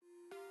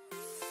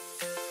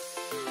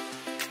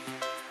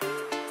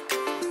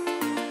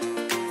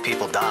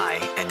people die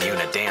and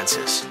Yuna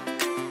dances.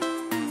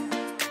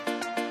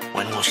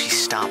 When will she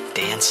stop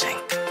dancing?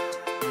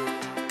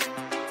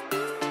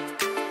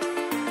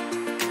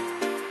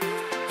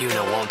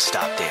 Yuna won't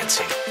stop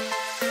dancing.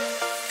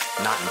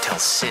 Not until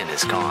Sin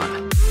is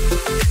gone.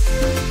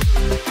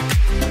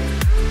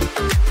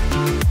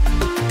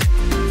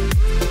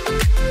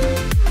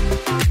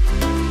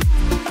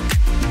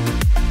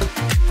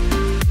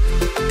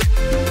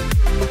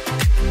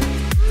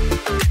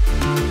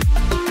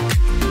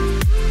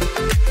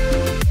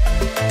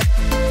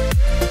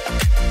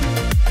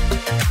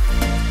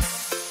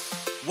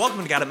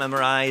 Welcome to Got It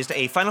Memorized,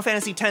 a Final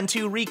Fantasy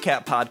X-2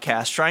 recap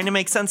podcast trying to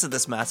make sense of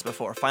this mess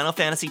before Final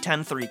Fantasy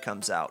X-3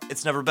 comes out.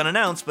 It's never been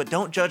announced, but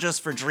don't judge us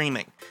for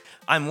dreaming.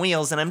 I'm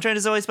Wheels, and I'm joined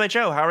as always by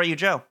Joe. How are you,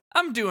 Joe?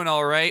 I'm doing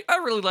all right. I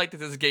really like that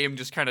this game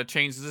just kind of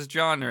changes its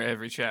genre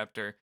every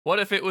chapter. What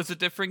if it was a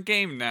different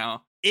game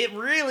now? It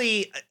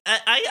really...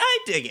 I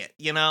dig it,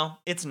 you know?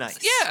 It's nice.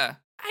 Yeah,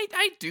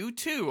 I do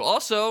too.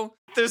 Also,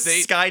 There's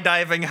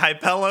skydiving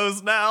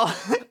Hypelos now.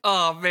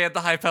 oh man, the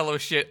Hypelo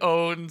shit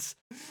owns.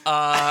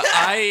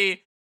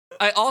 I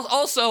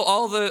also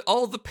all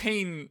the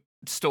pain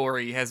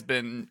story has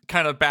been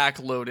kind of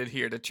backloaded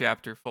here to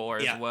chapter 4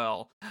 as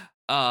well.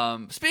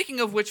 Speaking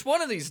of which,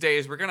 one of these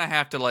days we're gonna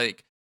have to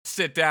like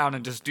sit down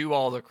and just do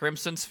all the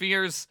Crimson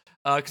Spheres.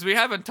 Because we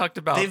haven't talked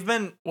about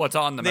what's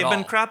on them. They've at been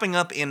all. cropping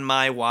up in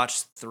my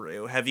watch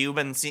through. Have you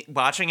been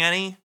watching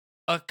any?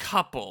 A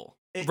couple.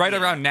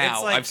 Around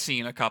now, like, I've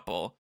seen a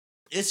couple.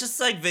 It's just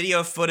like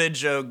video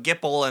footage of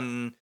Gipple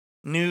and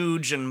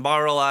Nuge and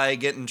Barley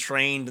getting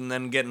trained and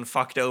then getting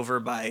fucked over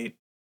by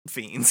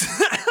fiends.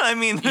 I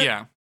mean,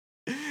 Yeah.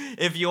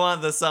 If you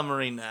want the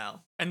summary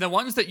now. And the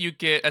ones that you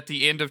get at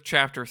the end of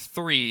chapter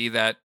 3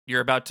 that you're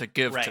about to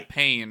give to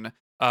Pain,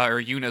 or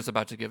Yuna's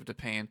about to give to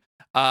Pain,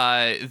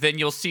 then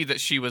you'll see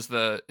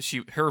that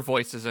her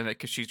voice is in it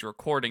because she's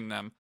recording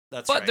them.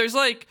 But there's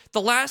like the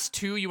last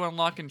two you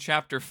unlock in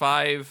chapter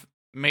 5.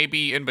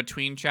 Maybe in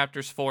between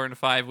chapters 4 and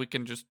 5, we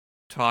can just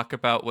talk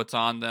about what's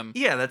on them.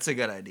 Yeah, that's a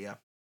good idea.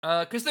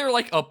 Because they're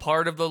like a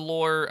part of the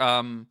lore.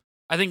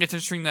 I think it's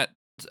interesting that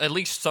at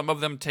least some of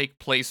them take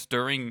place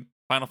during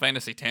Final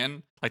Fantasy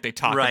X. Like they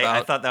talk about.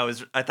 I thought that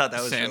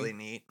was Sin. really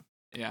neat.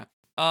 Yeah.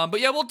 But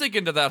yeah, we'll dig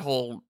into that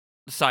whole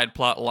side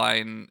plot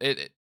line.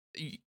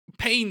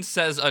 Pain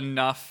says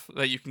enough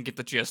that you can get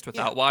the gist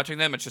without watching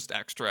them. It's just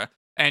extra.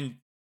 And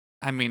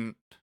I mean,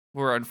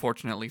 we're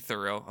unfortunately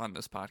thorough on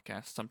this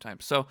podcast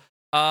sometimes. So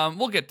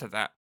we'll get to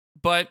that.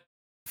 But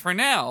for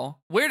now,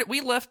 where did we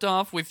left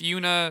off with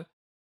Yuna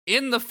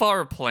in the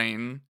far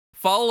plane,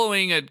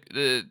 following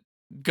a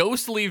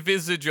ghostly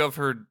visage of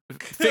her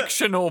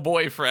fictional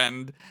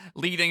boyfriend,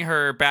 leading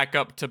her back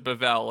up to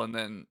Bevelle, and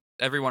then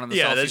everyone in the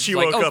then she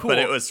woke up and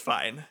it was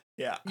fine.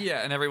 Yeah.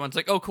 Yeah, and everyone's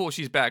like, oh, cool,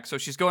 she's back. So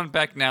she's going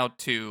back now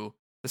to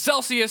the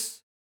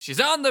Celsius.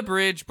 She's on the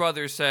bridge,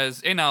 brother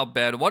says, in our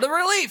bed. What a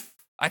relief!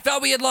 I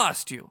thought we had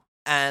lost you.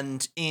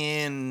 And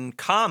in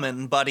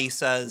common, Buddy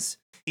says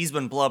he's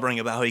been blubbering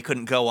about how he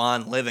couldn't go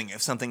on living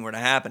if something were to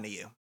happen to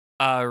you.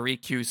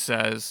 Riku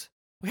says,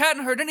 we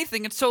hadn't heard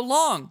anything in so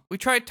long. We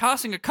tried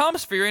tossing a comm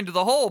sphere into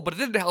the hole, but it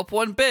didn't help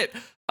one bit.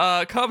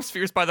 Comm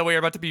spheres, by the way, are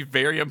about to be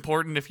very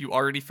important if you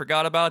already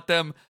forgot about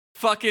them.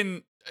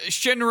 Fucking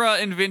Shinra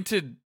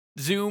invented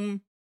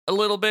Zoom a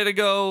little bit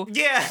ago.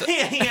 Yeah,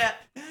 yeah.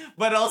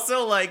 But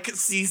also, like,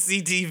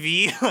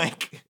 CCTV,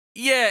 like...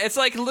 Yeah, it's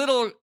like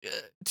little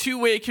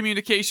two-way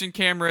communication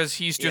cameras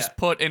he's just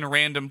put in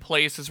random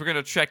places. We're going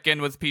to check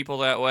in with people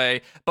that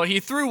way. But he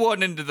threw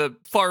one into the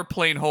far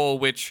plane hole,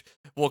 which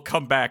will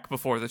come back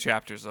before the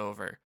chapter's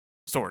over.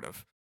 Sort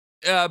of.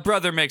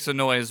 Brother makes a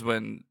noise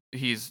when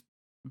he's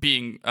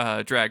being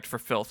dragged for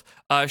filth.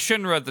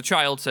 Shinra, the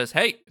child, says,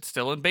 hey, it's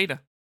still in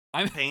beta.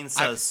 Pain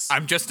says...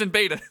 I'm just in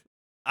beta.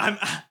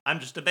 I'm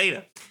just a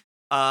beta.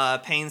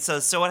 Pain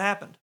says, so what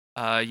happened?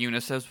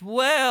 Yuna says,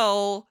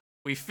 well...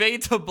 We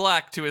fade to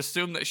black to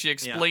assume that she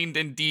explained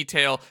in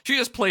detail. She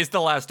just plays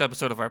the last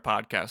episode of our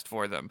podcast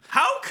for them.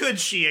 How could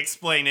she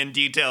explain in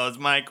detail is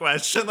my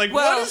question. Like,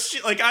 what is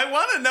she... Like, I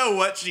want to know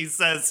what she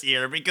says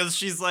here, because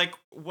she's like,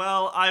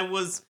 well, I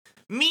was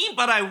me,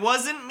 but I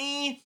wasn't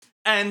me,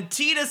 and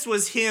Tidus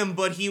was him,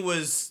 but he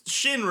was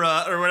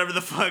Shinra, or whatever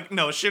the fuck.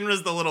 No,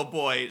 Shinra's the little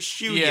boy.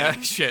 Shuya.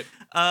 Yeah, shit.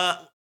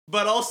 But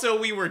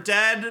also we were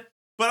dead,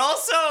 but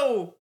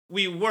also...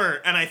 we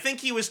weren't, and I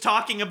think he was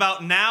talking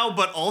about now,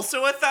 but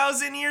also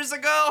 1,000 years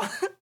ago.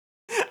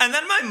 And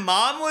then my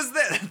mom was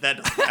there.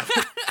 That doesn't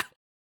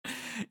happen.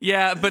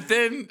 Yeah, but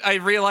then I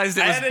realized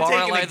it was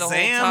Barley the whole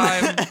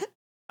time.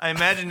 I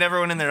imagined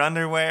everyone in their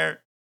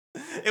underwear.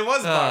 It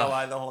was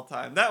Barley the whole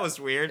time. That was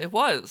weird. It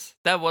was.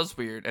 That was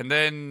weird. And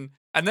then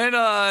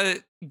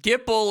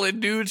Gipple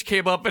and Nuge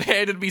came up and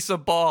handed me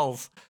some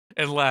balls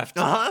and left.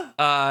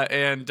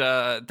 And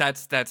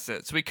that's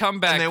it. So we come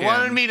back. And they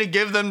wanted me to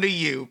give them to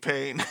you,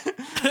 Pain.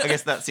 I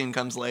guess that scene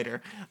comes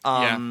later.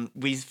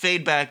 We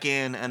fade back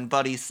in, and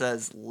Buddy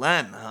says,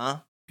 Len, huh?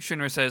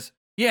 Shinra says,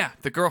 yeah,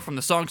 the girl from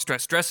the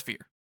songstress dress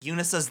sphere.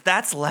 Yuna says,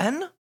 that's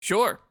Len?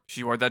 Sure.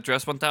 She wore that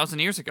dress 1,000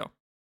 years ago.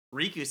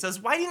 Riku says,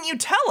 why didn't you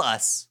tell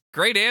us?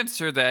 Great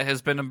answer that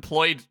has been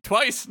employed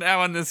twice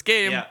now in this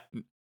game. Yeah.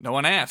 No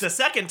one asked. The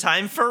second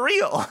time for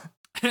real.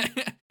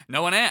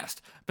 No one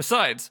asked.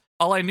 Besides,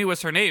 all I knew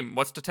was her name.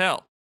 What's to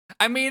tell?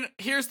 I mean,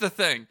 here's the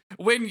thing.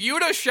 When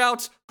Yuna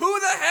shouts, "Who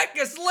the heck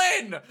is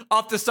Lin?"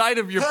 off the side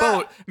of your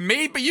boat,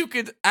 maybe you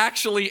could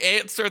actually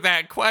answer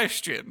that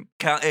question.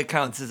 It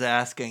counts as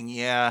asking,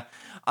 yeah.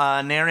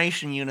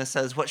 Narration Yuna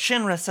says, "What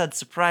Shinra said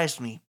surprised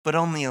me, but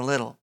only a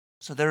little.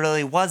 So there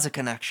really was a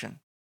connection."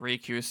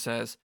 Riku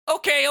says,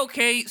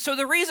 Okay, so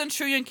the reason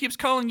Shuyan keeps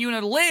calling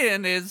Yuna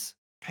Lin is...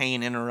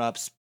 Pain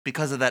interrupts,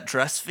 "Because of that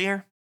dress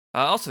sphere?"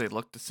 Also, they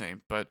look the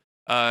same, but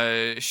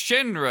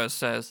Shinra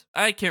says,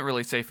 I can't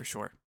really say for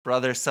sure.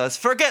 Brother says,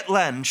 "Forget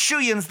Len.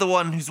 Shuyan's the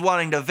one who's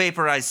wanting to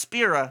vaporize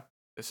Spira."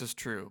 This is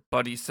true.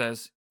 Buddy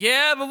says,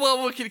 yeah, but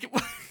what can...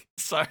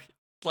 Sorry,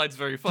 line's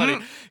very funny.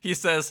 He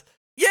says,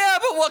 yeah,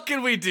 but what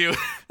can we do?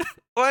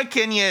 What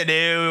can you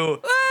do?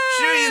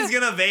 Shuyan's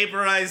gonna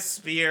vaporize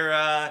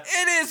Spira.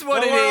 It is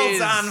what the it world's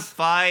is. on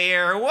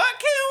fire. What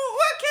can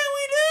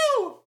we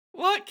do?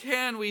 What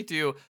can we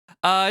do?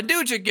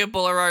 Nuge and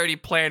Gimple are already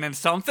planning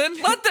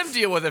something. Let them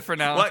deal with it for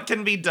now. What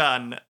can be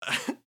done?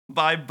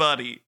 By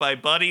Buddy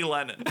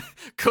Lennon.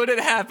 Could it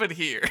happen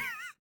here?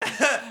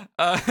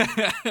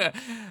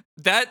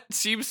 That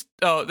seems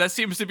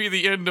to be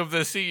the end of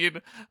the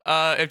scene.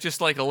 It's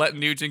just like let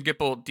Nuge and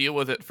Gimple deal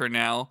with it for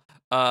now.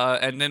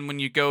 And then when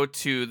you go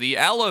to the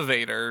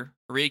elevator,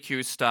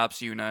 Riku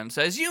stops Yuna and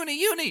says,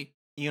 Uni!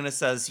 Yuna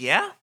says,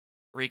 "Yeah?"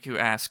 Riku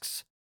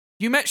asks,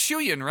 you met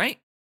Shuyan, right?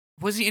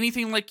 Was he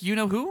anything like you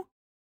know who?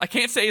 I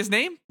can't say his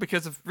name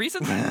because of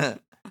reasons.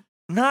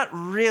 Not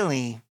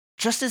really.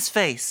 Just his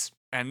face.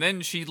 And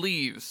then she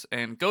leaves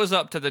and goes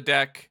up to the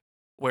deck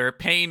where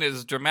Pain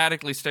is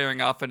dramatically staring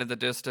off into the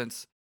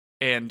distance.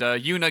 And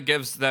Yuna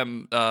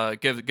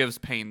gives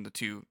Pain the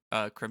two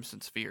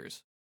crimson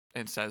spheres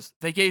and says,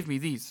 they gave me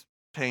these.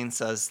 Pain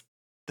says,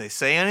 "They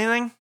say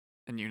anything?"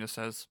 And Yuna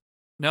says,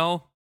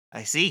 no.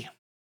 "I see."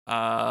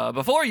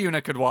 Before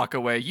Yuna could walk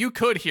away, you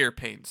could hear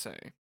Pain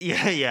say.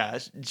 Yeah.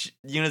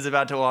 Yuna's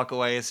about to walk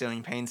away,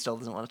 assuming Pain still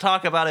doesn't want to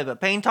talk about it, but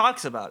Pain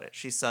talks about it.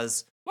 She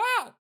says,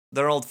 Wow.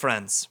 "They're old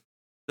friends.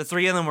 The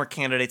three of them were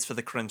candidates for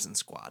the Crimson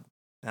Squad,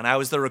 and I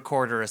was the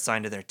recorder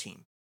assigned to their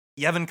team.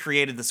 Yevon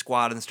created the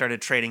squad and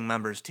started trading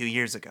members 2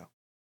 years ago.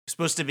 It was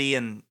supposed to be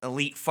an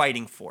elite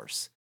fighting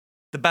force.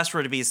 The best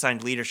were to be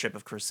assigned leadership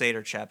of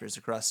Crusader chapters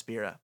across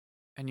Spira.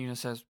 And Yuna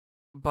says,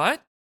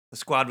 but? The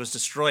squad was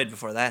destroyed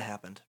before that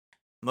happened.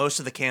 Most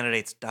of the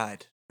candidates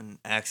died in an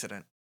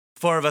accident.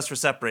 4 of us were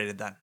separated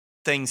then.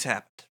 Things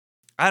happened.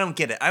 I don't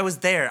get it. I was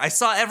there. I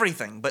saw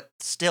everything, but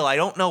still, I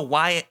don't know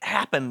why it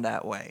happened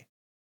that way.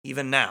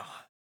 Even now.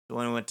 So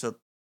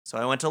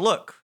I went to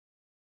look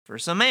for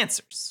some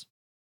answers.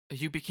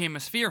 You became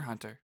a sphere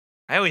hunter.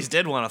 I always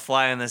did want to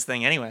fly on this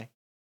thing anyway."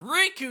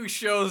 Riku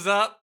shows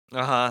up.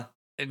 Uh-huh.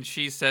 And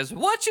she says,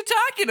 what you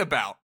talking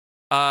about?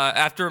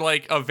 After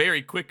like a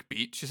very quick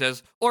beat, she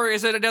says, or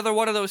is it another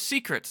one of those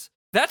secrets?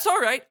 That's all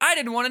right. I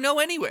didn't want to know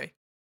anyway.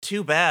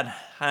 Too bad.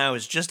 I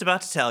was just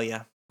about to tell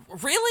you.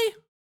 Really?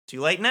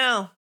 Too late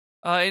now.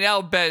 In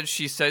Albed,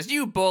 she says,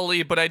 you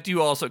bully, but I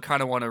do also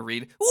kind of want to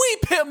read. Wee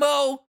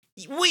Pimmo!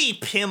 We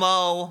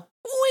Pimmo.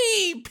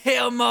 Wee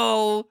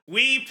Pimmo!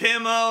 We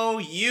Pimmo.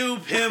 You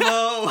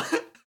Pimmo.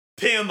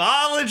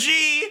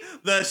 Pimology,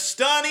 the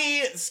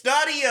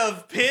study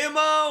of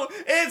Pimmo.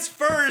 It's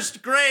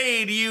first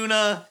grade,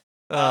 Yuna.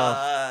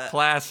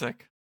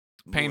 Classic.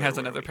 Pain has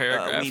another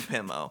paragraph. We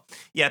Pimmo.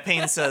 Yeah,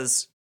 Pain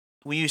says,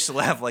 "We used to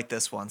laugh like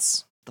this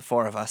once, the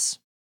 4 of us.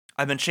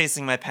 I've been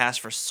chasing my past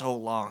for so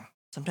long.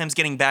 Sometimes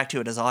getting back to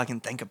it is all I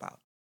can think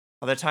about.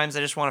 Other times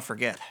I just want to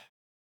forget."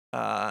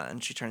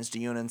 And she turns to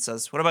Yuna and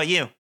says, "What about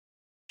you?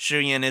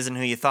 Shuyan isn't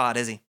who you thought,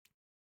 is he?"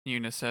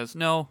 Yuna says,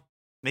 no.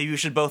 "Maybe we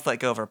should both let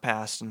go of our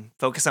past and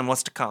focus on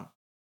what's to come."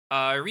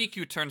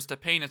 Riku turns to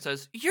Pain and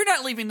says, you're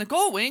not leaving the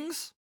Gold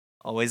Wings.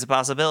 Always a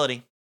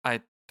possibility.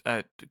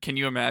 Can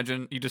you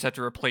imagine? You just have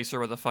to replace her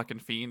with a fucking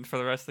fiend for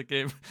the rest of the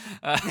game.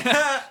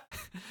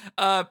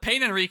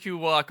 Pain and Riku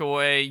walk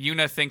away.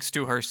 Yuna thinks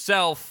to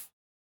herself,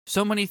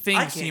 so many things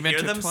I can't seem hear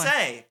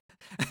intertwined.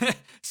 them say.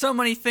 So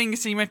many things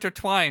seem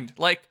intertwined,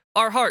 like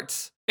our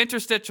hearts.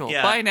 Interstitial.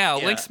 Yeah, Buy now.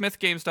 yeah.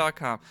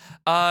 Linksmithgames.com.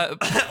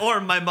 Or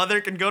my mother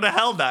can go to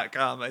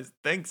hell.com, I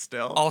think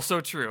still.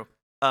 Also true.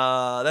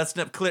 That's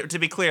not clear. To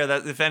be clear,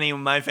 that if any of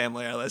my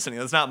family are listening,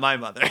 that's not my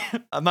mother.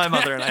 My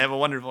mother and I have a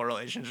wonderful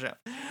relationship.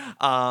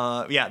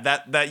 Yeah,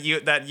 that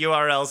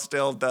URL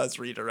still does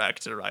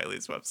redirect to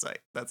Riley's website.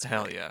 That's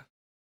Hell great. yeah.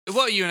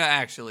 What Yuna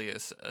actually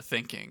is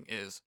thinking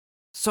is,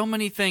 so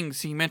many things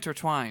seem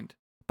intertwined,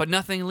 but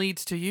nothing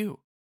leads to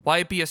you.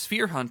 Why be a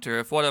sphere hunter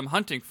if what I'm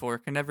hunting for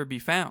can never be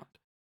found?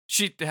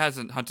 She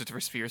hasn't hunted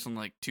for spheres in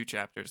like 2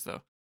 chapters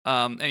though.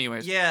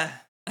 Anyways. Yeah.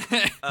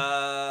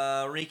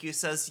 Riku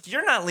says,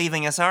 "You're not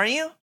leaving us, are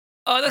you?"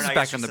 Oh, this Or is no, I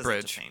back guess on she the says it to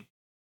bridge. Pain.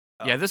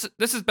 Oh. Yeah,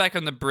 this is back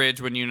on the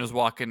bridge when Yuna's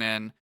walking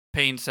in.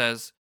 Pain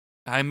says,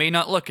 I may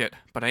not look it,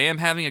 but I am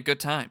having a good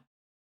time.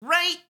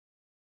 Right.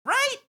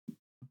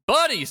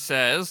 Buddy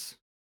says,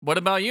 what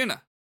about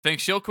Yuna? Think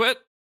she'll quit?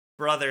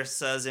 Brother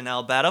says in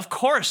Albed, of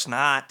course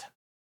not.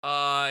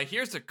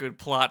 Here's a good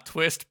plot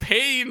twist.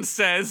 Pain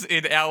says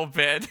in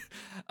Albed,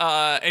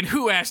 and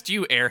who asked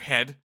you,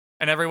 airhead?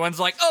 And everyone's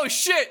like, oh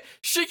shit,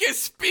 she can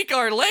speak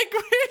our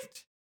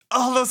language?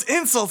 All those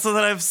insults that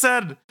I've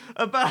said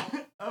about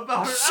her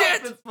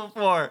Shit! outfits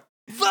before.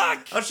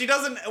 Fuck! Oh, she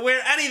doesn't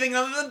wear anything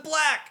other than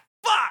black.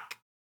 Fuck!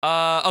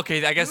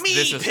 Okay, I guess Me,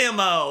 this is...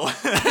 Pimo!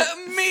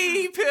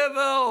 Me,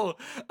 Pimo!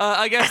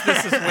 I guess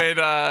this is when,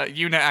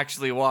 Yuna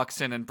actually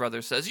walks in and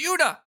Brother says,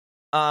 Yuna!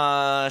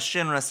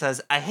 Shinra says,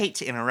 I hate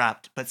to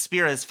interrupt, but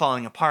Spira is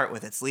falling apart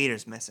with its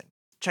leaders missing.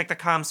 Check the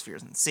comm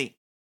spheres and see.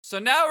 So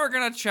now we're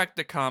gonna check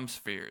the comm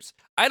spheres.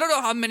 I don't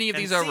know how many of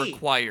And these are see.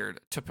 required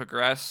to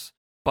progress,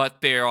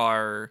 but there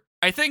are,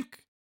 I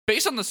think,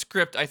 based on the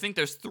script, I think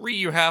there's 3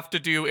 you have to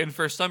do, and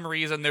for some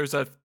reason there's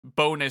a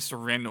bonus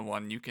Rin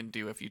one you can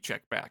do if you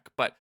check back.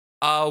 But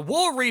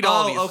we'll read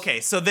all these. Okay.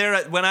 So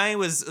when I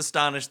was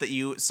astonished that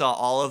you saw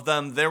all of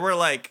them, there were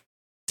like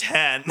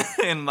 10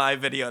 in my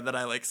video that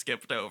I like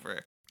skipped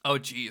over. Oh,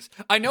 geez.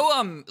 I know,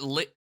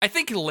 I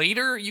think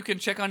later you can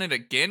check on it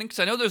again, because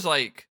I know there's,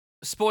 like,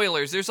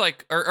 spoilers. There's,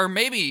 like, or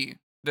maybe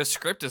the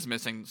script is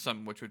missing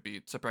some, which would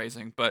be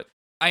surprising, but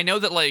I know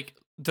that, like,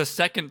 the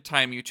second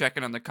time you check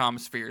in on the comm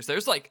spheres,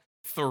 there's, like,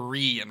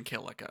 3 in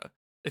Kilika,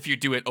 if you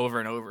do it over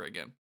and over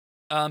again.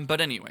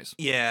 But anyways.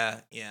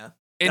 Yeah.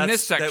 In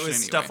this section, that was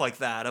anyway. stuff like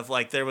that. Of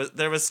like there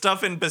was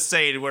stuff in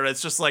Besaid where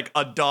it's just like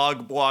a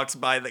dog walks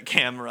by the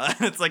camera,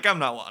 and it's like I'm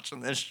not watching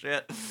this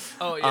shit.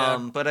 Oh yeah.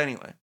 But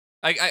anyway,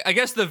 I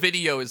guess the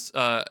video is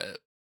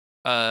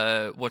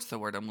what's the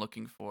word I'm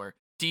looking for?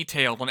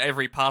 Detailed on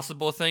every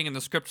possible thing, and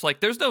the script's like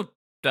there's no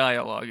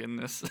dialogue in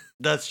this.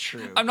 that's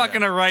true. I'm not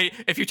gonna write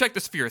if you check the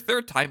sphere a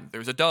third time,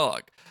 there's a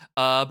dog.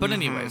 But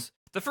anyways,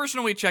 the first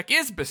one we check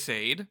is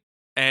Besaid,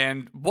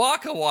 and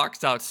Waka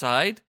walks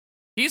outside.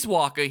 He's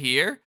Waka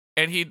here.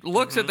 And he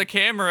looks at the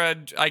camera,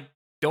 and I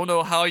don't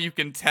know how you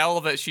can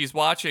tell that she's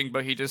watching,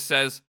 but he just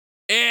says,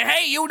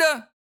 hey,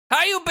 Yuna,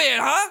 how you been,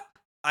 huh?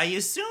 I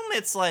assume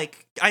the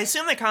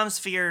comm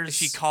spheres... Is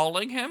she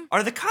calling him?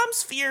 Are the comm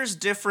spheres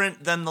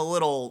different than the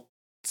little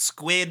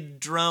squid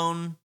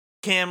drone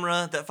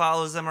camera that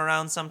follows them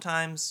around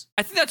sometimes?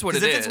 I think that's what it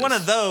is. Because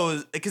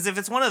if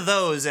it's one of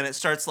those and it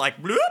starts like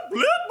bloop,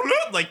 bloop,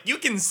 bloop, like you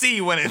can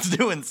see when it's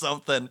doing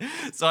something.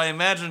 So I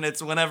imagine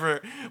it's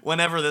whenever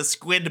the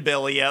squid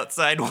belly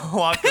outside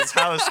Waka's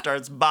house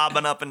starts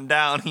bobbing up and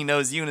down, he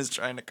knows Yuna's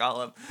trying to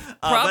call him.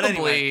 Probably. But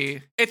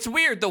anyway. It's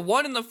weird. The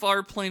one in the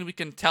far plane we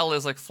can tell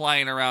is like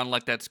flying around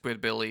like that squid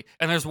belly.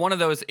 And there's one of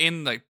those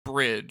in the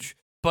bridge.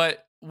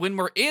 But when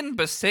we're in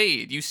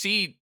Besaid, you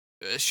see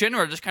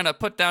Shinra just kind of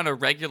put down a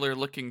regular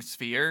looking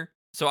sphere.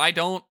 So I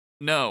don't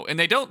know. And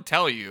they don't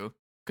tell you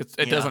because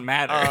it doesn't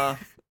matter.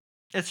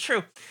 It's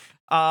true.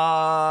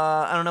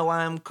 I don't know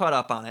why I'm caught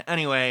up on it.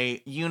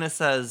 Anyway, Yuna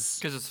says...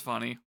 Because it's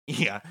funny.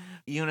 Yeah.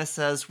 Yuna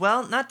says,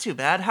 well, not too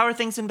bad. How are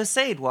things in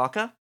Besaid,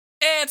 Waka?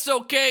 It's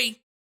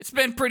okay. It's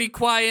been pretty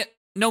quiet.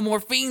 No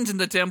more fiends in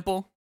the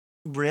temple.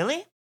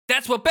 Really?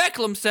 That's what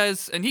Becklem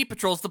says, and he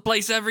patrols the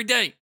place every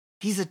day.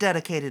 He's a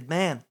dedicated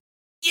man.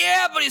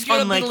 Yeah, but he's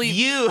gonna Unlike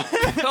you.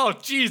 Oh,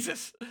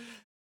 Jesus.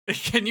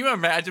 Can you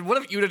imagine?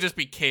 What if Yuna just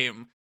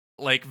became,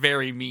 like,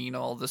 very mean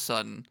all of a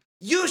sudden?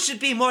 You should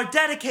be more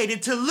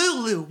dedicated to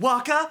Lulu,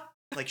 Waka.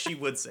 Like, she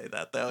would say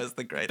that. That was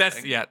the great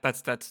thing. Yeah,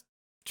 that's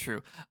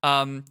true.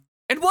 And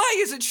why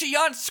isn't she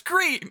on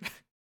screen?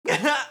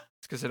 It's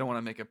because I don't want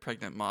to make a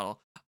pregnant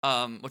model.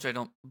 Which I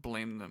don't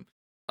blame them.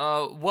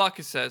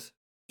 Waka says,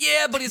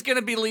 yeah, but he's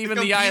gonna be leaving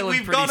the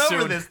island pretty soon. We've gone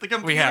over this. The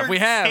computer we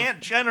have.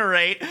 can't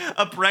generate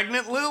a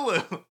pregnant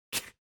Lulu.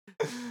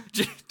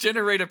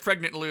 Generate a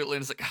pregnant Lulu,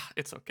 and it's like,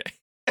 it's okay.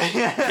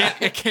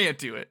 It can't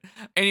do it.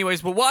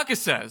 Anyways, what Waka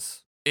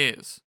says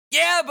is,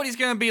 yeah, but he's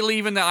gonna be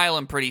leaving the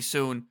island pretty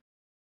soon.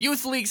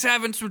 Youth League's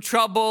having some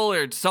trouble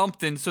or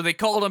something, so they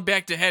called him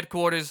back to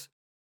headquarters.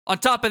 On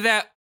top of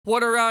that,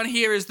 what around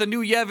here is the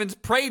new Yevon's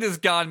Parade has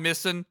gone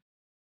missing.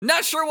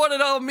 Not sure what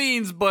it all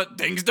means, but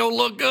things don't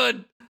look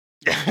good.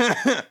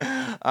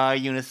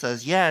 Yuna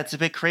says, yeah, it's a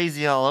bit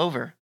crazy all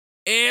over.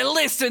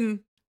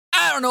 Listen,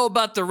 I don't know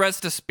about the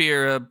rest of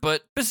Spira,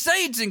 but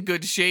Besaid's in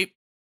good shape.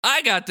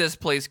 I got this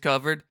place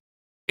covered.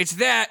 It's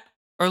that,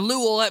 or Lou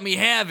will let me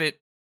have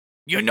it.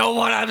 You know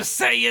what I'm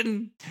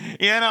saying?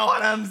 You know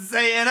what I'm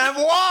saying? I'm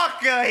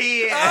Waka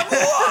here. I'm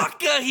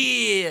Waka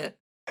here.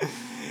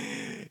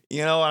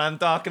 You know what I'm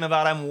talking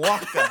about? I'm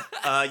Waka.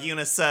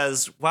 Yuna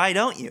says, why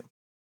don't you?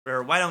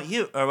 Or why don't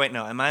you? Or wait,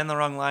 no, am I in the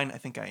wrong line? I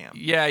think I am.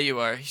 Yeah, you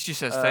are. She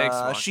says, thanks,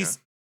 Waka.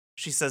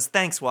 She says,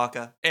 thanks,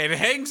 Waka. And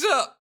hangs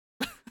up.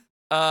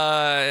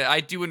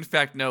 I do in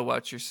fact know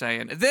what you're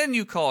saying. Then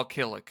you call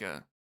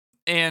Kilika.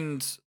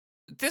 And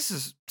this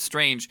is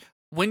strange.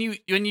 When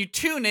you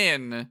tune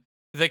in,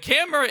 the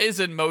camera is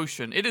in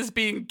motion. It is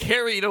being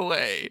carried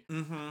away,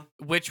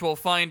 which we'll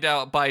find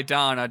out by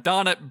Donna.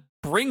 Donna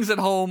brings it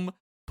home,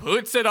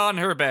 puts it on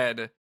her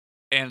bed,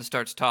 and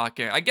starts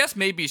talking. I guess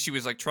maybe she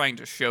was like trying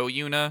to show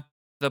Yuna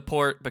the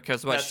port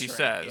because what she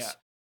says.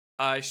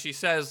 Yeah. She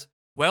says,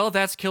 well,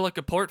 that's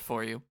Kilika Port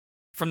for you.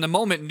 From the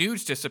moment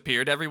Nuge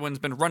disappeared, everyone's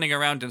been running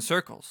around in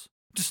circles.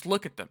 Just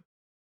look at them.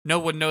 No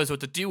one knows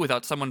what to do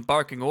without someone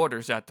barking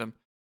orders at them.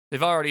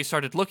 They've already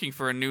started looking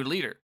for a new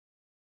leader.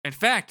 In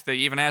fact, they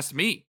even asked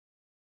me.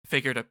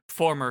 Figured a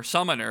former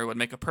summoner would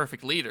make a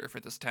perfect leader for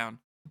this town.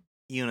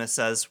 Yuna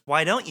says,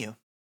 why don't you?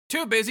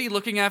 Too busy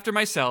looking after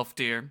myself,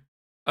 dear.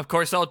 Of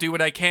course, I'll do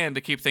what I can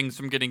to keep things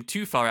from getting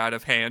too far out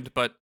of hand,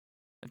 but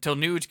until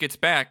Nuge gets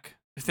back,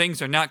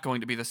 things are not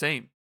going to be the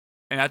same.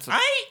 And that's a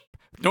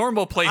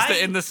normal place to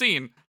end the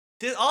scene.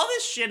 Did all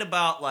this shit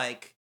about,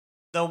 like,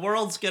 the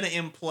world's gonna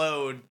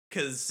implode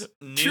because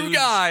Nuge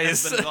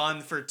guys has been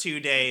gone for 2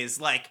 days.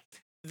 Like,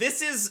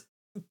 this is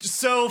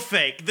so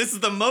fake. This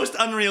is the most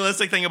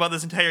unrealistic thing about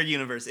this entire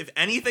universe. If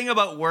anything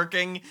about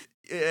working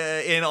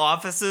in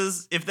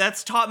offices, if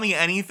that's taught me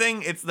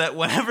anything, it's that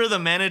whenever the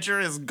manager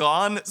is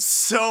gone,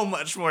 so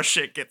much more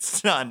shit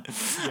gets done.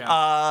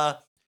 Yeah.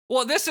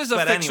 Well, this is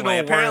a fictional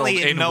anyway, apparently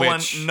world in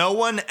which no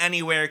one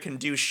anywhere can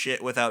do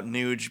shit without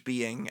Nuge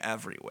being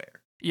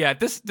everywhere. Yeah,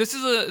 this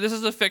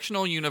is a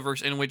fictional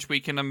universe in which we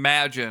can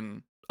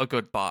imagine a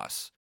good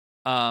boss.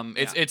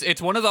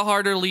 It's one of the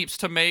harder leaps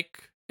to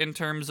make in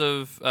terms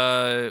of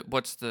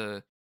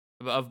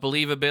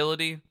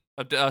believability,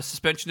 of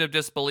suspension of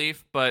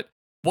disbelief. But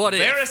what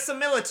if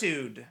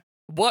verisimilitude?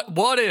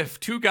 What if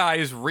two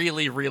guys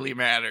really, really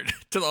mattered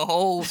to the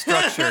whole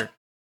structure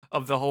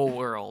of the whole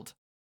world?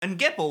 And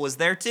Gipple was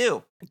there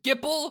too.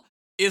 Gipple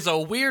is a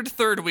weird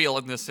third wheel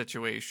in this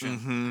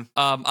situation.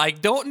 Mm-hmm. I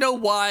don't know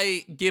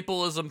why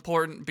Gipple is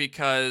important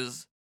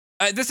because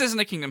this isn't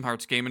a Kingdom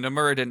Hearts game and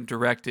Nomura didn't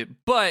direct it,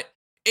 but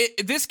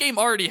this game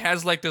already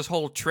has like this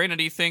whole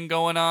Trinity thing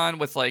going on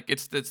with like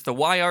it's the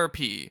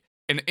YRP,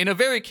 and in a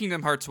very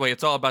Kingdom Hearts way,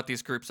 it's all about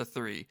these groups of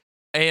 3,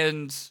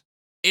 and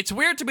it's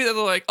weird to me that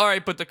they're like, all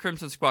right, but the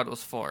Crimson Squad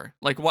was 4.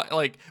 Like what?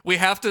 Like we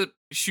have to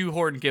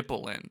shoehorn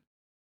Gipple in,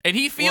 and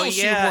he feels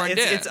shoehorned in.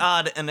 It's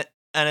odd, and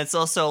it's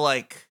also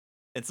like.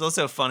 It's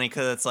also funny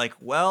because it's like,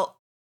 well,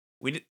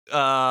 we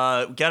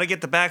gotta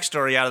get the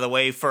backstory out of the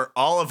way for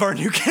all of our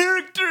new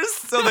characters,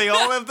 so they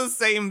all have the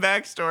same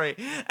backstory.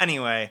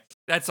 Anyway.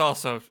 That's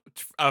also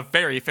a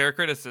very fair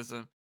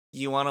criticism.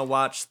 You want to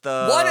watch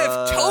the... What if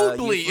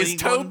Tobly is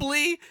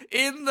Tobly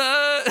in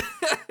the...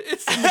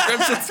 it's in the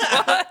Crimson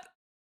Squad?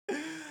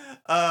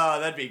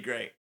 That'd be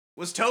great.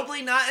 Was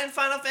Tobly not in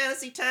Final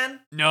Fantasy X?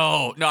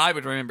 No, I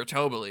would remember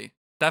Tobly.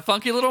 That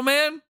funky little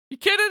man? You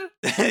kidding?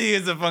 He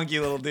is a funky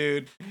little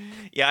dude.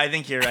 Yeah, I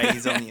think you're right.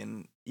 He's only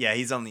in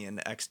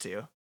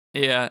X2.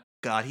 Yeah.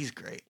 God, he's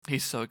great.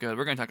 He's so good.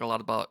 We're going to talk a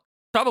lot about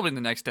probably in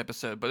the next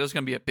episode, but there's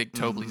going to be a big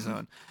Tobly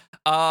zone.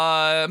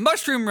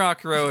 Mushroom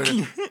Rock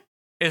Road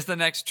is the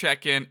next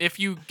check-in. If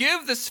you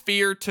give the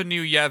sphere to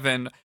New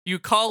Yevon, you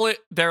call it,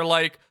 they're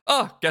like,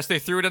 oh, guess they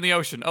threw it in the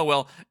ocean. Oh,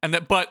 well.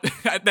 But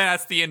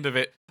that's the end of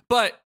it.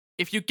 But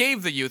if you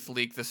gave the Youth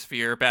League the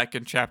sphere back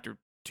in Chapter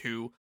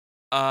 2,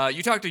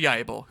 you talk to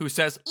Yaibel, who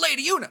says,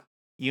 Lady Yuna.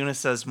 Yuna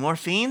says, more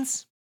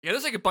fiends? Yeah,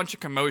 there's like a bunch of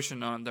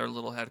commotion on their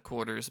little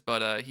headquarters,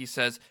 but he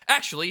says,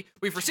 actually,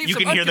 we've received some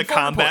You can hear the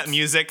combat reports.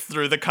 Music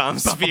through the comm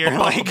sphere.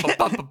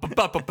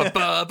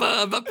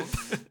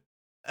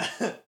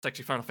 It's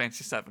actually Final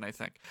Fantasy VII, I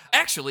think.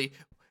 Actually,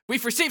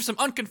 we've received some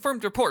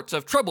unconfirmed reports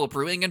of trouble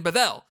brewing in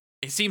Bethel.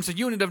 It seems a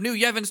unit of New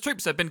Yevon's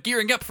troops have been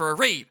gearing up for a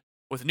raid.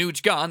 With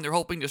Nuge gone, they're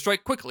hoping to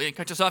strike quickly and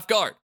catch us off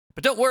guard.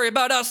 But don't worry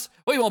about us.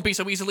 We won't be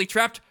so easily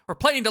trapped. We're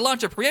planning to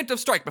launch a preemptive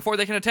strike before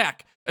they can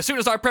attack. As soon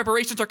as our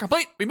preparations are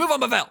complete, we move on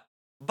Bethel.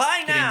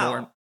 Bye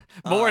now.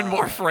 More and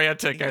more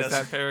frantic as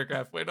that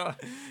paragraph went on.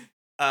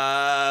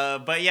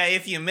 But yeah,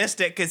 if you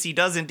missed it, because he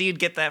does indeed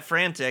get that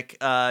frantic,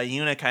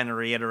 Yuna kind of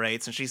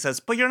reiterates, and she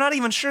says, but you're not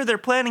even sure they're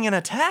planning an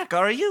attack,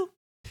 are you?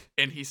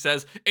 And he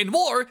says, in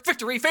war,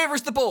 victory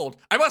favors the bold.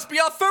 I must be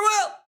off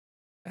farewell.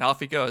 And off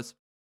he goes.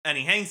 And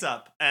he hangs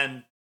up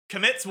and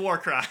commits war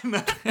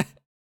crime.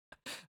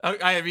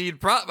 I mean,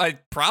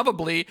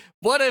 probably.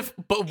 What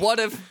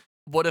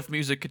if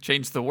music could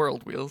change the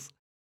world, Wheels?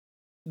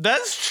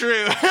 That's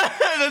true.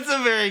 That's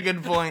a very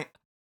good point.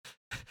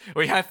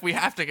 We have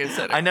to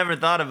consider. I never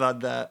thought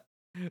about that.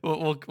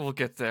 We'll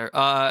get there.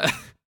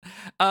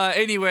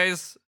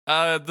 Anyways,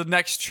 the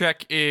next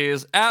check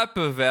is at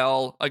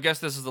Bethel. I guess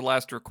this is the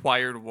last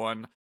required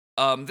one.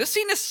 This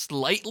scene is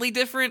slightly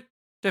different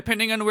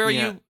depending on where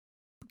you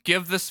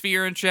give the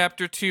sphere in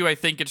Chapter 2. I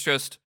think it's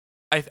just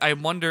I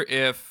wonder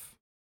if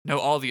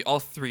all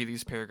 3 of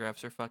these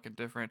paragraphs are fucking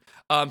different.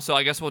 So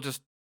I guess we'll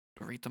just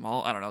read them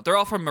all. I don't know. They're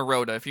all from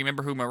Maroda. If you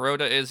remember who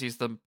Maroda is, he's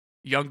the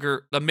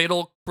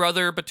middle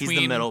brother between. He's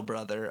the middle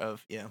brother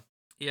of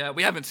Yeah,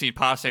 we haven't seen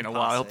Passe in a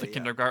while. I hope the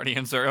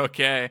Kindergartians are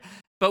okay.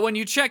 But when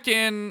you check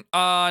in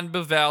on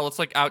Bethel, it's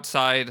like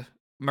outside.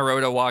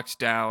 Maroda walks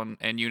down,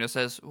 and Yuna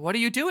says, "What are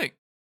you doing?"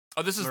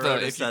 Oh, this is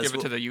if you give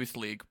it to the Youth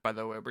League, by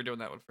the way. We're doing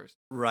that one first.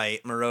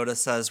 Right. Maroda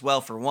says, well,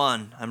 for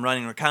one, I'm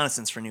running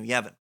reconnaissance for New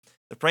Yevon.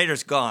 The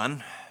Praetor's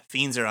gone.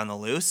 Fiends are on the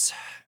loose.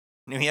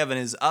 New Yevon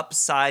is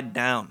upside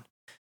down.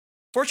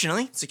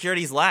 Fortunately,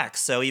 security's lax,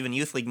 so even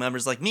Youth League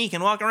members like me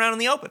can walk around in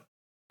the open.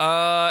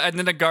 And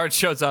then a guard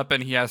shows up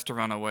and he has to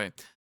run away.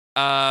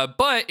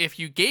 But if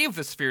you gave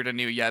the sphere to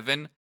New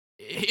Yevon,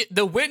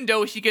 the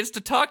window he gets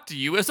to talk to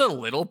you is a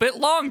little bit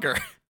longer.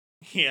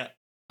 Yeah.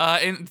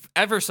 And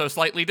ever so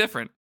slightly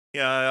different.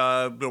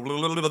 Yeah,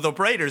 the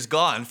Praetor's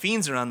gone.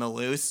 Fiends are on the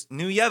loose.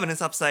 New Yevon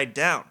is upside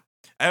down.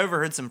 I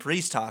overheard some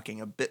priests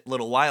talking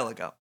little while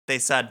ago. They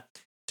said,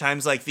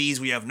 times like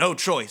these we have no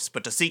choice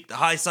but to seek the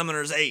High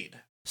Summoner's aid.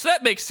 So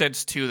that makes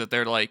sense, too, that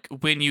they're like,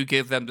 when you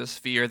give them the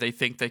sphere, they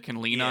think they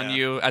can lean on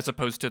you, as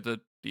opposed to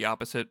the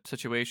opposite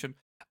situation.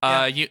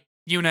 Yuna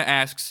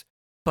asks,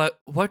 but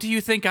what do you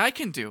think I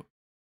can do?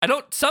 I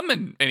don't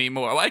summon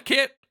anymore. I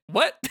can't.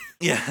 What?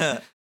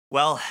 Yeah.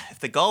 Well, if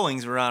the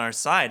Gullwings were on our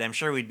side, I'm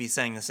sure we'd be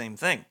saying the same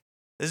thing.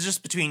 This is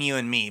just between you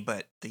and me,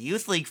 but the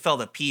Youth League fell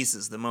to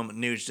pieces the moment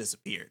Nuge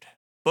disappeared.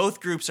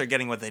 Both groups are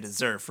getting what they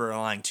deserve for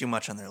relying too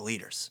much on their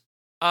leaders.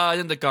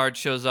 Then the guard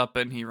shows up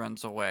and he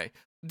runs away.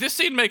 This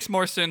scene makes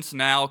more sense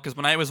now, because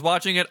when I was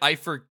watching it, I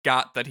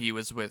forgot that he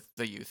was with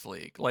the Youth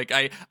League. Like,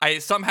 I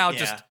somehow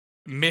just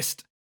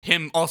missed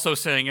him also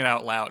saying it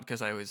out loud,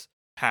 because I was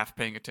half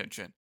paying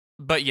attention.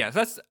 But yeah,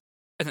 that's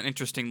an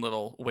interesting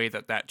little way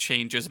that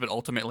changes, but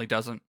ultimately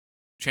doesn't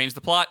change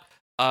the plot,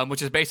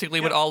 which is basically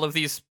what all of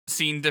these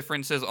scene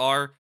differences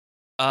are.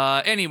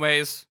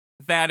 Anyways,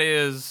 that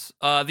is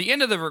the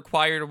end of the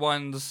required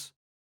ones.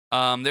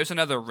 There's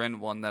another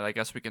Rin one that I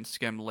guess we can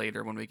skim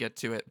later when we get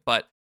to it.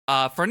 But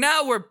for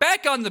now, we're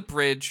back on the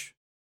bridge,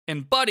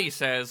 and Buddy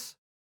says,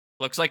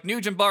 looks like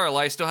Nuge and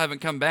Baralai still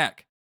haven't come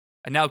back.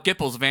 And now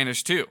Gipple's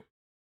vanished too.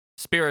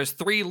 Spira's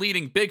 3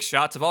 leading big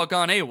shots have all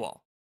gone AWOL.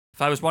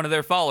 If I was one of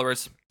their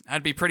followers,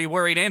 I'd be pretty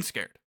worried and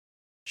scared.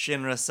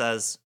 Shinra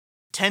says,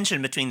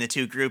 tension between the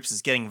two groups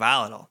is getting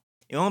volatile.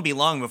 It won't be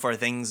long before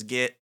things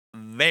get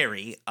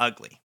very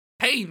ugly.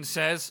 Pain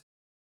says,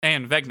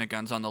 and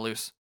Vegnagun's on the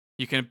loose.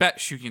 You can bet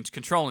Shugen's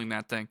controlling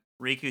that thing.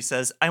 Riku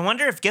says, I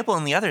wonder if Gipple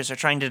and the others are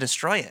trying to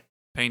destroy it.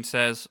 Pain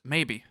says,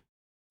 maybe.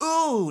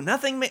 Ooh,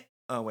 nothing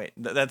oh wait,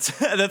 that's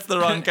the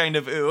wrong kind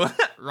of ooh.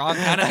 Wrong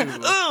kind of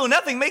ooh. Ooh,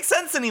 nothing makes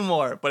sense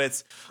anymore. But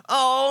it's,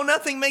 oh,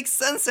 nothing makes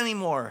sense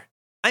anymore.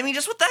 I mean,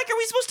 just what the heck are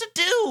we supposed to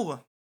do?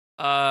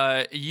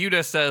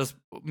 Yuta says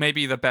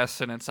maybe the best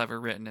sentence ever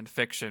written in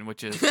fiction,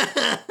 which is,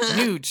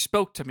 Nuge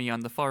spoke to me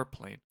on the far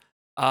plane.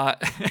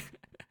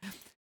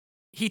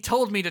 He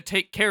told me to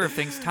take care of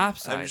things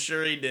topside. I'm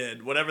sure he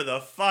did. Whatever the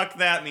fuck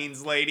that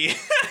means, lady.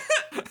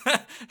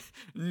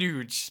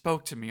 Nuge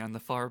spoke to me on the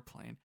far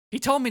plane. He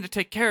told me to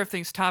take care of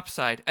things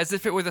topside, as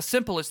if it were the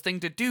simplest thing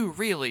to do,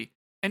 really.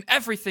 And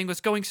everything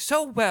was going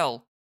so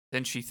well.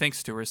 Then she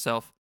thinks to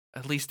herself,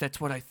 at least that's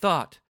what I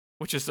thought.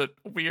 Which is a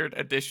weird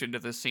addition to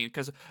this scene,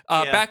 because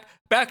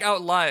back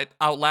out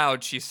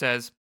loud, she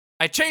says,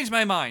 I changed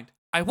my mind.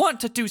 I want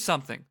to do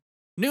something.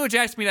 Nuge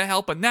asked me to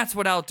help, and that's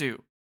what I'll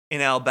do. In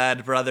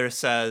Albad, brother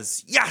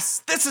says,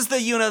 yes, this is the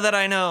Yuna that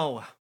I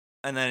know.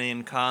 And then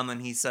in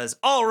common, he says,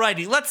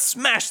 alrighty, let's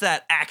smash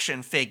that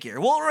action figure.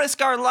 We'll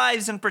risk our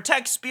lives and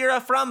protect Spira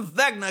from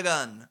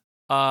Vegnagun.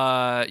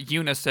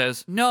 Yuna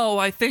says, no,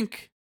 I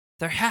think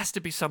there has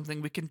to be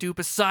something we can do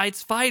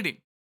besides fighting.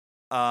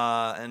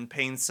 And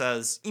Pain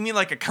says, you mean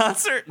like a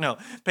concert? No,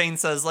 Pain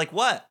says, like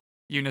what?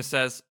 Yuna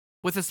says,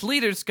 with its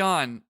leaders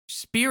gone,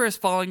 Spira's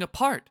falling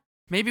apart.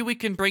 Maybe we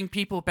can bring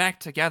people back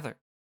together.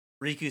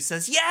 Riku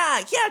says,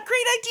 yeah,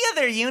 great idea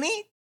there,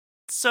 Uni.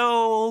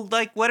 So,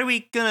 like, what are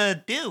we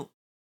gonna do?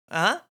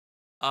 Huh?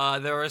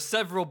 There are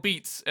several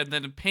beats, and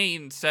then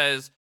Pain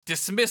says,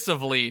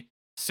 dismissively,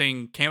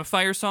 sing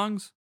campfire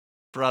songs.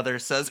 Brother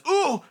says,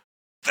 ooh,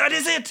 that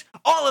is it!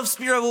 All of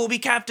Spira will be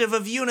captive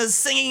of Yuna's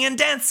singing and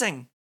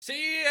dancing.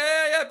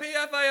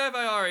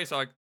 C-A-P-F-I-F-I-R-A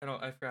song.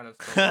 I forgot how to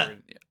spell the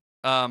word.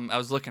 I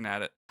was looking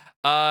at it.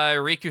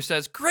 Riku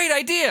says, great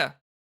idea!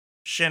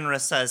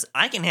 Shinra says,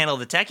 I can handle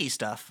the techie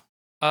stuff.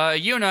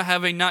 Yuna,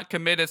 having not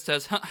committed,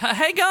 says,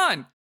 hang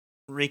on!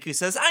 Riku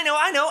says, I know,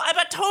 I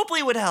bet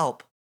Tobli would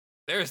help.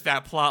 There's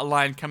that plot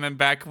line coming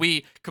back.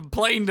 We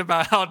complained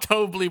about how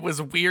Tobli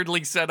was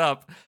weirdly set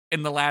up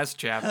in the last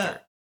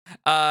chapter.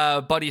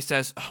 Buddy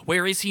says,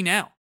 where is he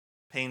now?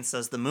 Pain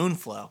says, the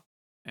Moonflow.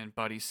 And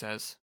Buddy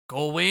says,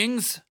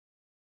 Gullwings?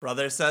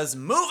 Brother says,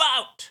 move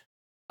out!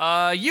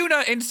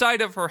 Yuna,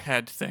 inside of her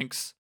head,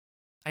 thinks,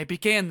 I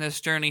began this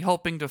journey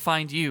hoping to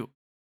find you,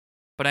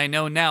 but I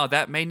know now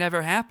that may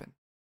never happen.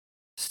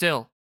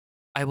 Still,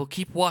 I will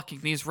keep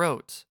walking these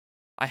roads.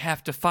 I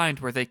have to find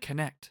where they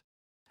connect.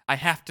 I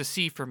have to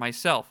see for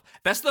myself.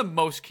 That's the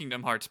most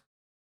Kingdom Hearts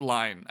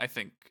line, I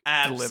think,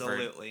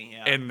 Absolutely,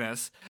 delivered in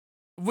this,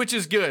 which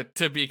is good,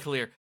 to be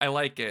clear. I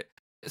like it.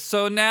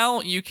 So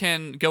now you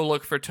can go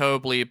look for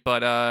Tobli,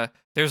 but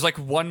there's like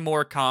one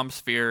more comm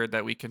sphere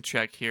that we can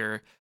check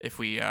here. If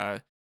we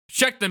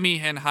check the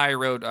Mihin High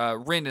Road,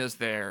 Rin is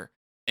there,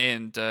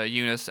 and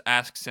Eunice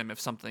asks him if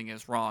something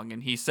is wrong,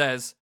 and he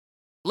says,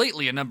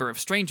 lately a number of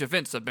strange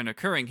events have been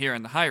occurring here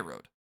in the High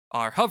Road.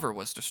 Our hover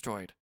was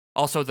destroyed.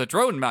 Also, the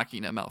drone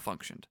machina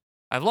malfunctioned.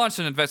 I've launched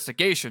an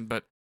investigation,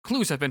 but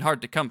clues have been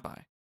hard to come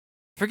by.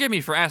 Forgive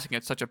me for asking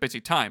at such a busy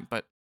time,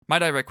 but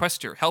might I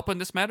request your help in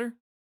this matter?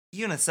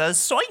 Yuna says,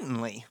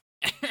 certainly.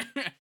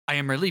 I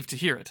am relieved to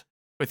hear it.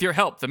 With your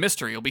help, the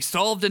mystery will be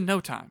solved in no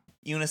time.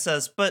 Yuna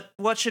says, but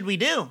what should we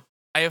do?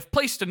 I have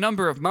placed a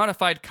number of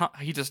modified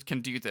he just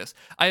can do this.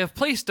 I have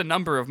placed a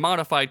number of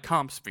modified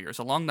comp spheres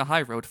along the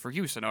high road for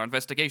use in our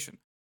investigation.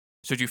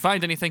 Should you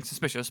find anything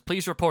suspicious,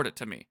 please report it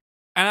to me.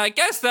 And I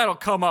guess that'll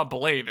come up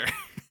later.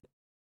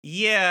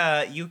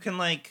 Yeah, you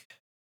can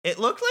it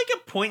looked like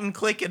a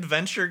point-and-click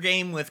adventure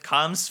game with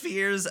comm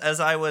spheres as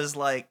I was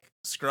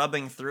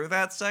scrubbing through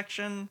that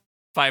section.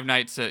 Five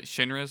Nights at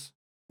Shinra's?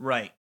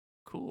 Right.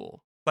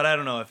 Cool. But I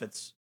don't know if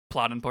it's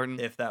plot important.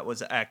 If that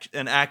was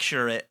an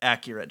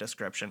accurate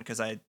description, because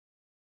I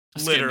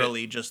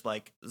literally just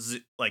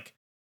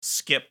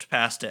skipped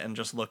past it and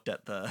just looked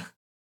at the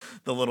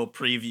little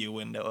preview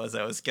window as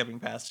I was skipping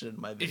past it in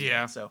my video.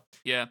 Yeah. So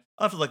yeah,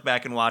 I'll have to look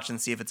back and watch and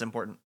see if it's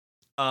important.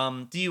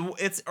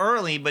 It's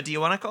early, but do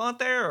you want to call it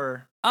there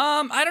or?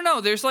 I don't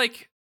know. There's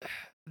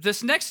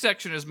this next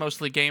section is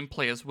mostly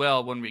gameplay as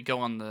well when we go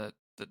on the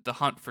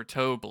hunt for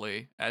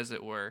Tobli, as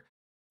it were.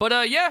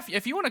 But yeah,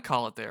 if you want to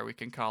call it there, we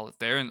can call it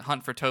there and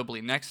hunt for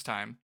Tobli next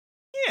time.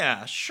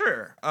 Yeah,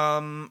 sure.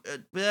 Joe,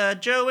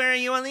 where are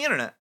you on the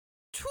internet?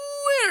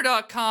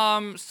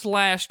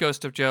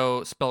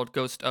 Twitter.com/GhostofJoe, spelled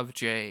Ghost of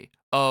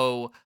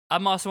J-O.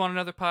 I'm also on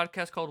another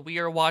podcast called We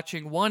Are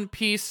Watching One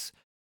Piece,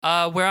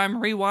 where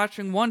I'm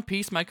rewatching One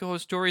Piece. My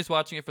co-host Jory's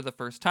watching it for the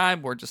first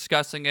time. We're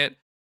discussing it.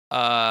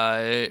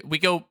 We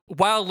go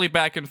wildly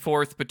back and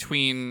forth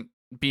between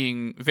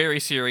being very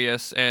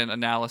serious and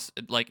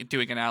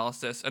doing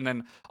analysis, and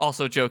then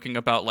also joking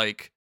about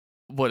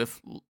what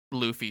if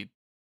Luffy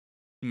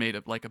made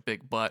a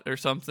big butt or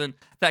something,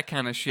 that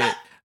kind of shit.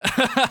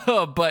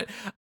 But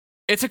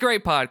it's a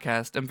great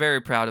podcast. I'm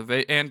very proud of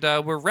it, and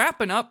we're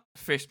wrapping up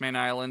Fishman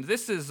Island.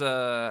 This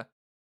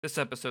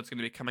episode's going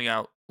to be coming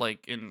out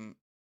in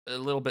a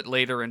little bit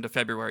later into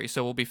February,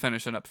 so we'll be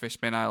finishing up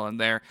Fishman Island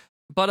there.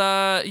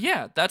 But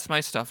yeah, that's my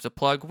stuff to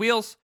plug.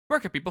 Wheels,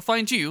 where can people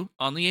find you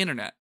on the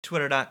internet?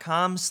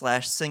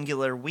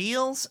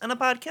 Twitter.com/SingularWheels and a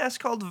podcast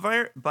called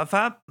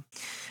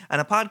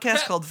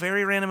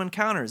Very Random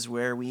Encounters,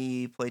 where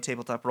we play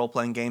tabletop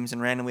role-playing games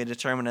and randomly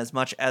determine as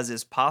much as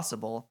is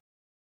possible.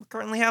 We're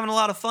currently having a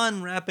lot of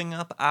fun wrapping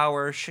up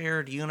our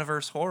shared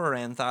universe horror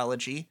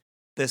anthology.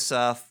 This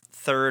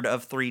third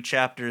of 3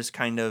 chapters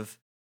kind of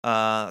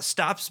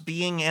stops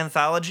being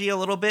anthology a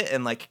little bit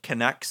and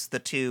connects the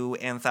 2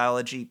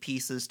 anthology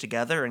pieces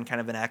together and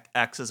kind of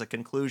acts as a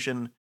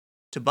conclusion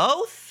to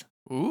both.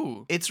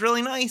 Ooh. It's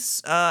really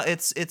nice.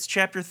 It's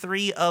chapter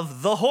 3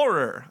 of The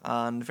Horror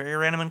on Very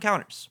Random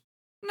Encounters.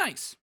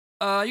 Nice.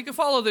 You can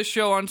follow this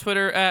show on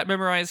Twitter at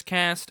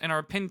MemorizeCast, and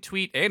our pinned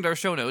tweet and our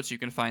show notes. You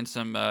can find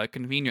some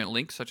convenient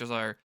links, such as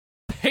our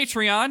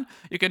Patreon.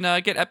 You can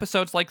get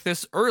episodes like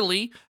this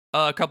early,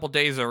 a couple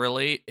days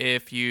early,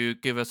 if you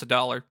give us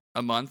 $1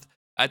 a month.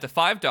 At the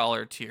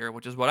 $5 tier,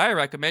 which is what I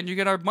recommend, you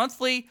get our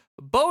monthly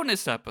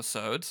bonus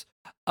episodes.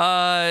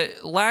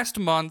 Last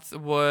month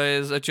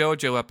was a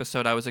JoJo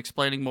episode. I was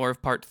explaining more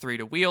of part 3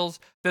 to Wheels.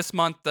 This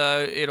month,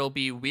 it'll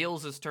be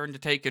Wheels' turn to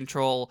take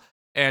control,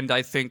 and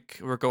I think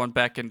we're going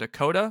back into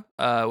Coda,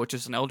 which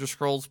is an Elder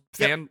Scrolls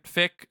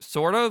fanfic,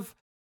 sort of.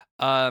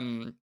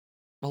 A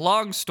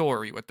long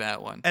story with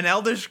that one. An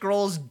Elder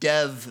Scrolls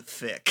dev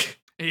fic.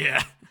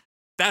 Yeah,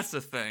 that's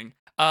the thing.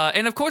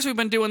 And of course, we've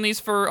been doing these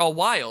for a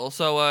while,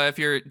 so if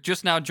you're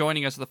just now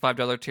joining us at the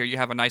 $5 tier, you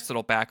have a nice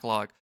little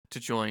backlog to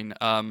join.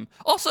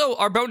 Also,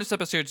 our bonus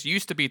episodes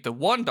used to be at the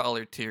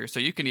 $1 tier, so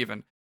you can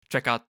even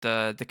check out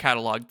the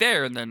catalog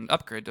there and then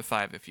upgrade to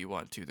 $5 if you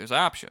want to. There's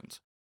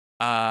options.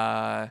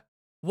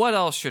 What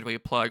else should we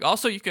plug?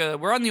 Also,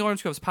 we're on the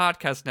Orange Groves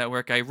Podcast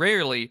Network. I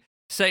rarely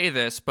say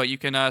this, but you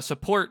can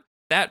support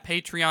that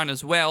Patreon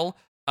as well.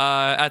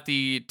 At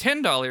the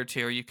 $10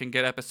 tier, you can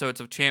get episodes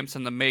of Champs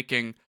in the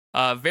Making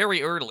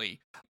very early.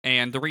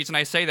 And the reason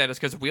I say that is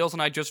because Wheels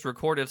and I just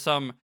recorded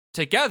some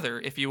together.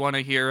 If you want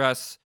to hear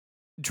us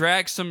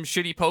drag some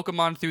shitty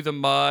Pokemon through the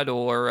mud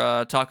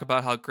or talk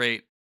about how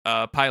great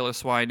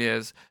Piloswine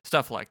is,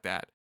 stuff like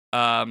that.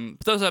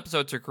 Those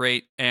episodes are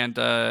great, and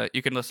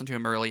you can listen to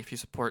them early if you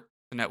support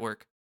the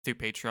network through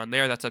Patreon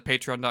there. That's at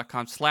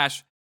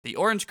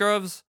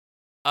patreon.com/theorangegroves.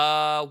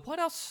 What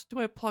else do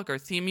I plug? Our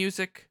theme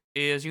music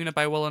is Unit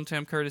by Will and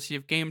Tim, courtesy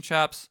of Game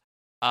Chops.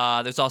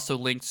 There's also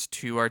links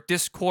to our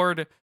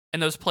Discord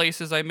and those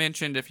places I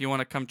mentioned if you want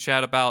to come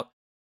chat about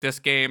this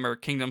game or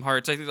Kingdom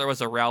Hearts. I think there was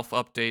a Ralph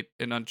update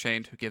in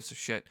Unchained. Who gives a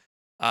shit?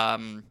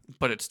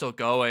 But it's still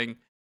going.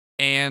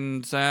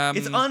 And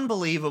it's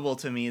unbelievable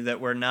to me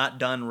that we're not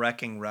done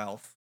wrecking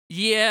Ralph.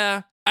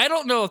 Yeah, I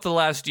don't know if the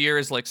last year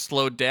is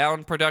slowed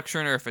down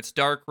production or if it's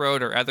Dark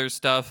Road or other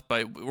stuff,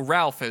 but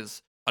Ralph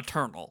is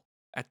eternal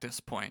at this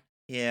point.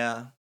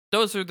 Yeah.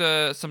 Those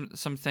are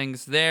some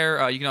things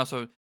there. You can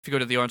also, if you go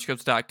to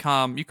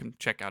theorangecodes.com, you can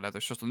check out other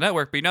shows on the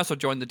network, but you can also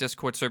join the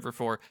Discord server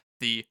for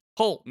the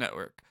whole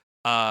network,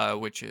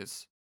 which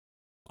is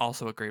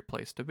also a great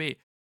place to be.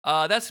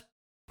 That's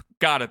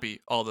gotta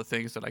be all the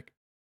things that I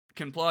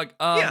can plug.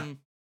 Yeah.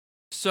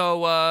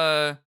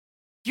 So,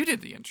 you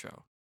did the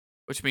intro,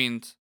 which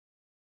means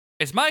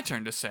it's my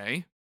turn to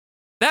say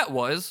that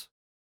was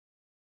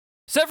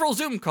several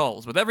Zoom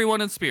calls with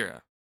everyone in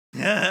Spira.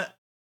 Got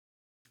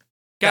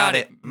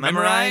it.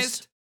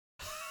 Memorized?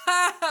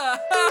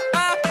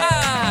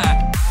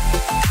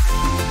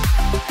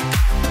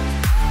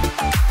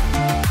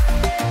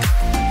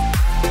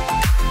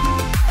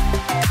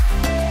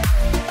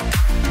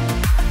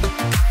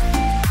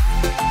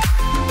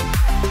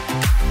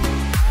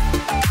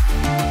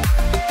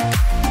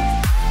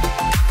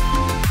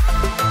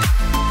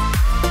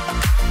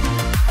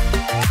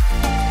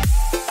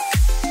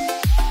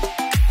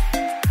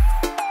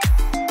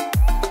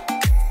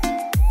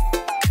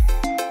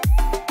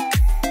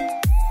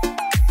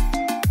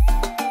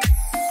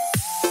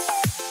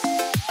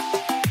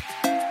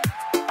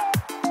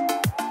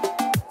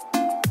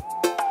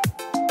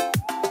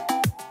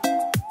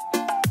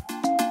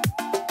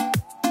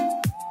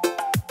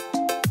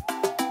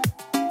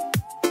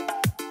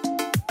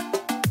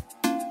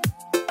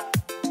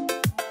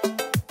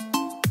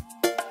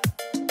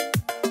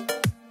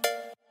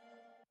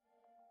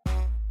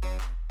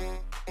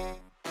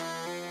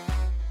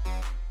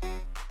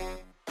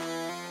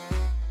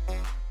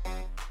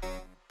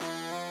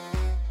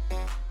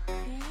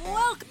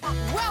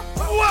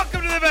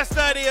 Welcome to the best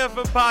idea of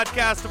a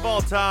podcast of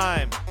all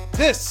time.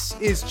 This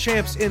is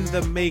Champs in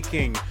the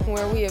Making,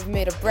 where we have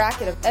made a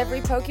bracket of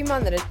every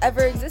Pokemon that has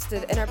ever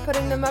existed and are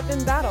putting them up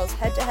in battles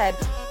head-to-head.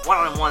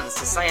 One-on-ones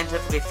to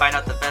scientifically find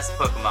out the best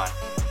Pokemon.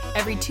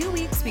 Every 2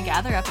 weeks, we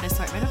gather up an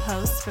assortment of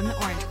hosts from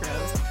the Orange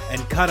Groves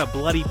and cut a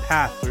bloody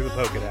path through the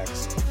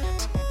Pokedex.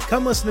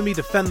 Come listen to me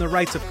defend the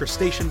rights of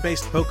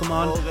crustacean-based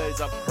Pokemon. Olga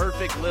is a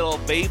perfect little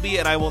baby,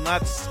 and I will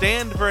not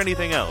stand for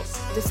anything else.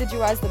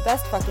 Decidueye is the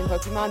best fucking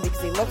Pokemon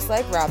because he looks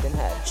like Robin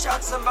Hood.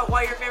 Shout some about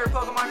why your favorite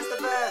Pokemon is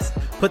the best.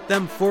 Put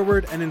them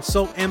forward and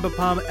insult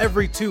Ambipom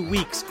every 2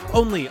 weeks,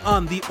 only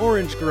on the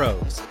Orange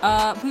Groves.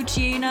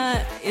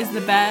 Poochyena is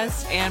the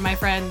best, and my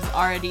friends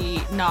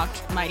already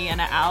knocked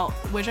Mightyena out,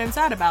 which I'm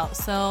sad about,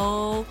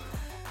 so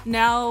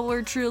now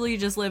we're truly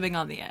just living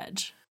on the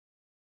edge.